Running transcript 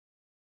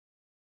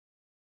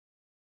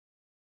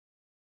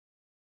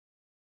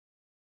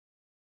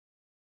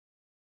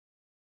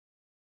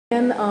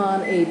And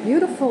on a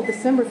beautiful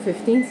December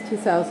 15th,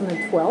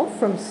 2012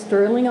 from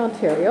Stirling,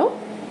 Ontario.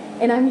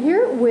 And I'm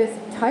here with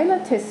Tyla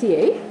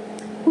Tessier,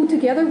 who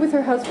together with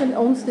her husband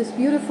owns this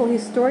beautiful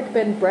historic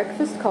bed and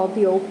breakfast called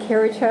the Old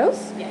Carriage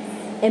House. Yes.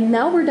 And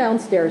now we're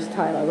downstairs,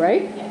 Tyla,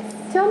 right?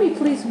 Yes. Tell me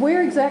please,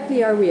 where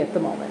exactly are we at the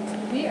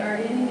moment? We are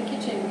in the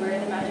kitchen where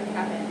the magic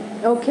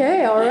happens.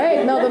 Okay, all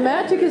right. Now the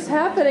magic is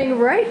happening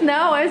right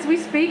now as we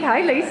speak.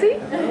 Hi, Lacey.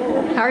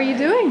 Hello. How are you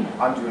doing?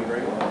 I'm doing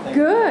very well. Thank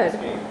Good.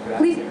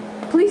 you.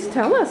 Please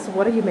tell us,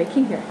 what are you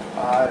making here?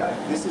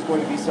 This is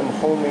going to be some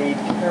homemade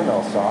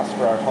caramel sauce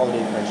for our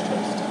holiday French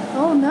toast.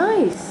 Oh,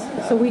 nice.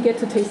 So we get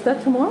to taste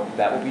that tomorrow?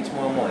 That will be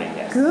tomorrow morning,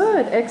 yes.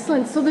 Good,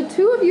 excellent. So the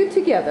two of you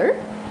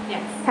together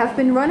Yes. have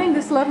been running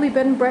this lovely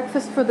bed and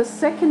breakfast for the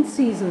second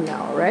season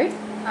now, right?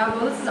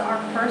 Well, this is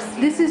our first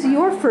season. This is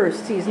your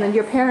first season, and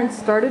your parents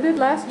started it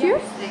last year?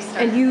 Yes, they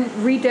started. And you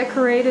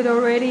redecorated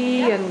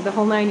already and the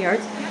whole 9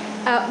 yards.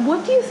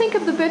 What do you think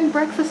of the bed and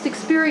breakfast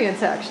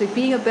experience, actually,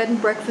 being a bed and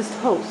breakfast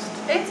host?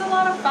 It's a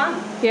lot of fun.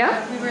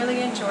 Yeah? We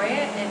really enjoy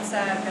it. It's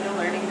been a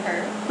learning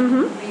curve.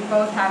 Mm-hmm. We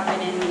both have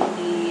been in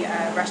the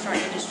restaurant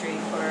industry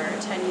for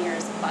 10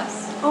 years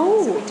plus.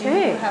 Oh, so we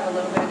okay. do have a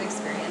little bit of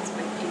experience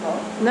with people.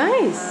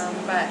 Nice.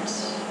 But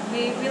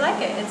we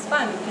like it. It's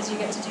fun because you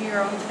get to do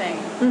your own thing.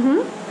 Mm-hmm.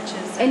 Which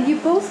is, And you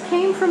both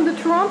came from the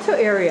Toronto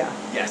area.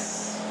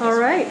 Yes. All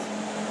right.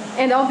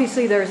 And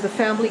obviously there's the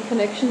family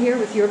connection here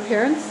with your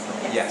parents.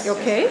 Yes.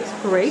 Okay,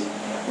 Yes. great.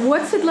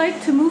 What's it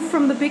like to move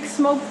from the big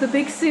smoke, the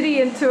big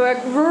city, into a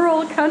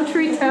rural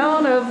country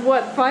town of,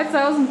 what,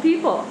 5,000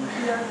 people?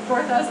 Yeah,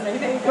 4,000, I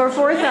think. Or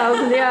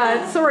 4,000,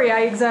 yeah. Sorry,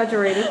 I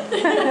exaggerated.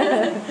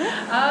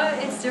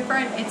 It's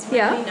different. It's really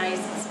Yeah. nice.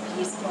 It's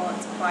peaceful.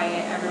 It's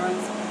quiet.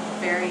 Everyone's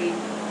very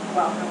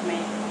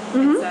welcoming.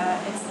 Mhm.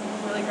 It's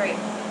really great.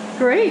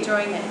 Great.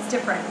 Enjoying it. It's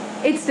different.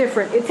 It's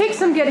different. It takes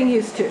some getting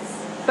used to.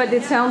 But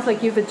it sounds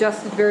like you've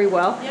adjusted very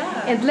well.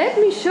 Yeah. And let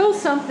me show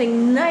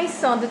something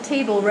nice on the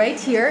table right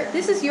here.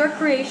 This is your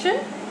creation.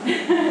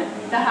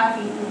 The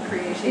half-eaten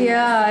creation.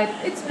 Yeah,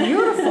 it's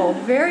beautiful.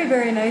 Very,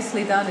 very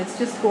nicely done. It's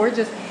just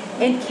gorgeous.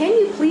 And can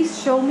you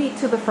please show me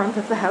to the front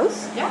of the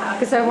house? Yeah.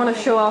 Because I want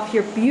to show off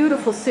your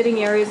beautiful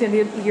sitting areas in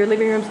your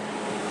living rooms.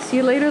 See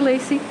you later,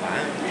 Lacey.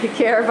 Bye. Take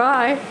care.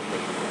 Bye.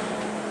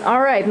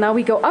 All right, now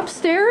we go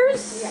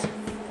upstairs. Yeah.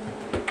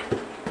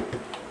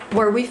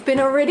 Where we've been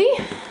already.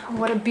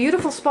 What a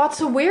beautiful spot.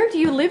 So where do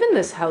you live in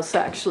this house,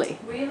 actually?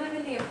 We live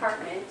in the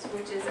apartment,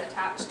 which is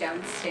attached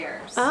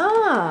downstairs.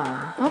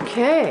 Ah,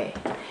 okay.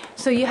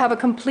 So you have a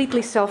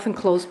completely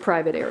self-enclosed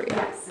private area.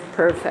 Yes.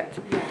 Perfect.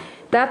 Yeah.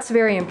 That's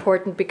very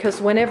important because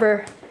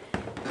whenever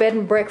bed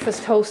and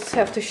breakfast hosts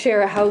have to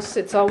share a house,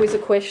 it's always a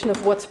question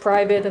of what's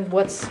private and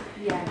what's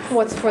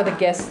for the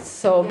guests.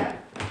 So Yeah.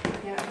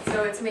 Yeah.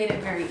 So it's made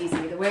it very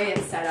easy. The way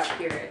it's set up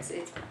here, it's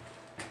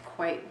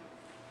quite.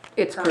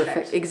 it's perfect.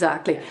 Perfect.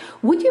 Exactly.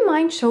 Would you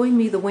mind showing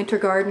me the winter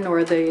garden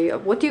or the,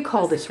 what do you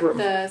call this room?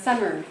 The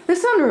sunroom. The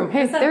sunroom.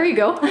 Hey, The there you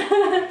go.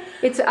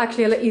 It's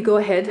actually, I'll let you go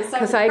ahead The sun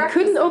because I breakfast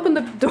couldn't room. open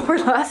the door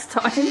last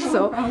time.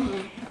 So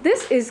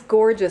this is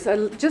gorgeous. I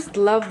just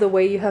love the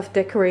way you have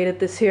decorated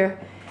this here.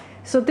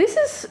 So this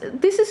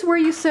is where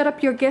you set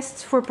up your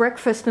guests for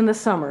breakfast in the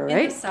summer, In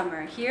right? the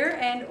summer, here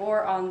and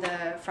or on the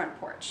front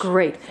porch.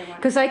 Great. If they want.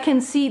 Because I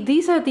can see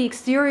these are the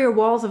exterior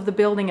walls of the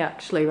building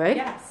actually, right?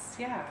 Yes,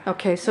 yeah.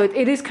 Okay, so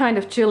it is kind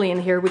of chilly in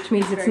here, which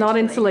means it's Very not chilly.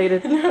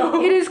 insulated.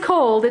 No. It is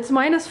cold. It's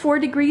 -4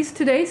 degrees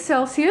today,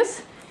 Celsius.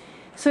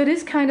 So it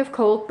is kind of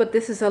cold, but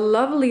this is a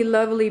lovely,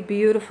 lovely,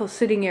 beautiful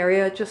sitting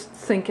area. I just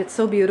think it's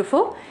so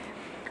beautiful.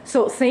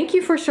 So thank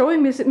you for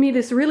showing me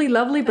this really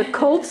lovely but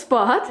cold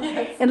spot.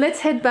 Yes. And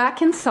let's head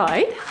back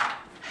inside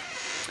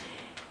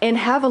and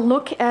have a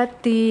look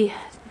at the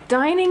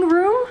dining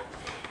room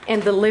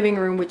and the living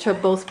room, which are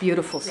both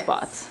beautiful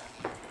spots.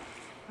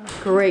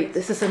 Great.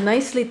 This is a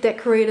nicely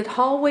decorated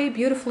hallway,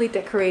 beautifully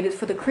decorated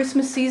for the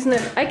Christmas season.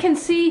 And I can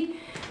see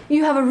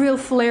you have a real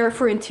flair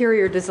for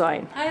interior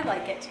design. I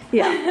like it.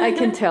 Yeah, I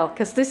can tell,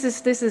 because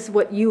this is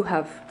what you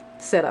have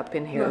set up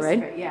in here, Most right?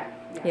 of it, yeah.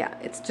 Yeah,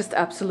 it's just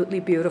absolutely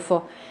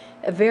beautiful.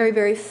 A very,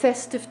 very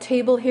festive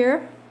table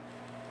here.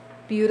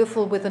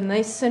 Beautiful with a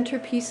nice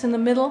centerpiece in the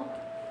middle.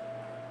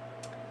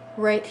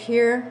 Right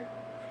here.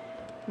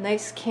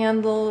 Nice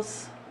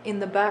candles. In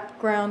the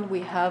background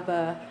we have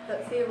a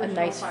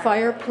nice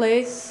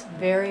fireplace.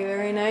 Very,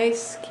 very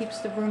nice. Keeps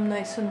the room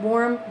nice and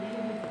warm.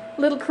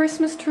 Little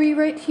Christmas tree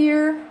right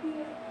here.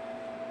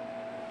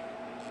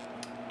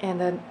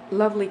 And a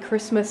lovely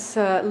Christmas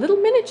little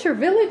miniature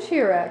village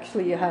here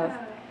actually you have.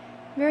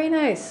 Very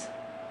nice.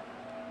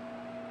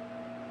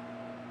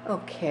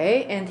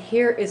 Okay, and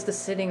here is the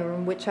sitting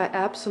room, which I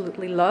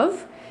absolutely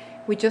love.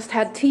 We just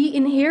had tea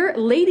in here.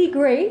 Lady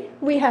Grey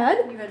we had.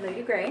 You had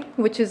Lady Grey.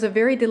 Which is a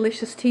very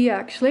delicious tea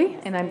actually.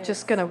 And I'm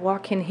just going to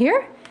walk in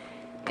here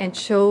and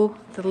show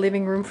the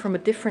living room from a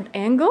different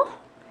angle.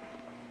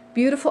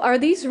 Beautiful. Are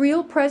these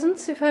real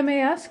presents, if I may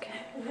ask?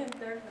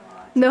 They're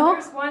not. No?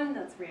 There's one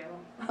that's real.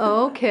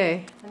 Oh,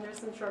 okay. And there's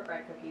some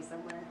shortbread cookies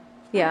somewhere.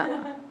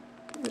 Yeah.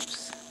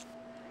 Oops.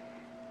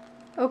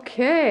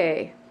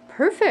 Okay.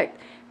 Perfect.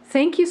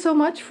 thank you so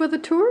much for the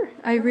tour.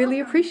 I really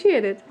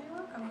appreciate it.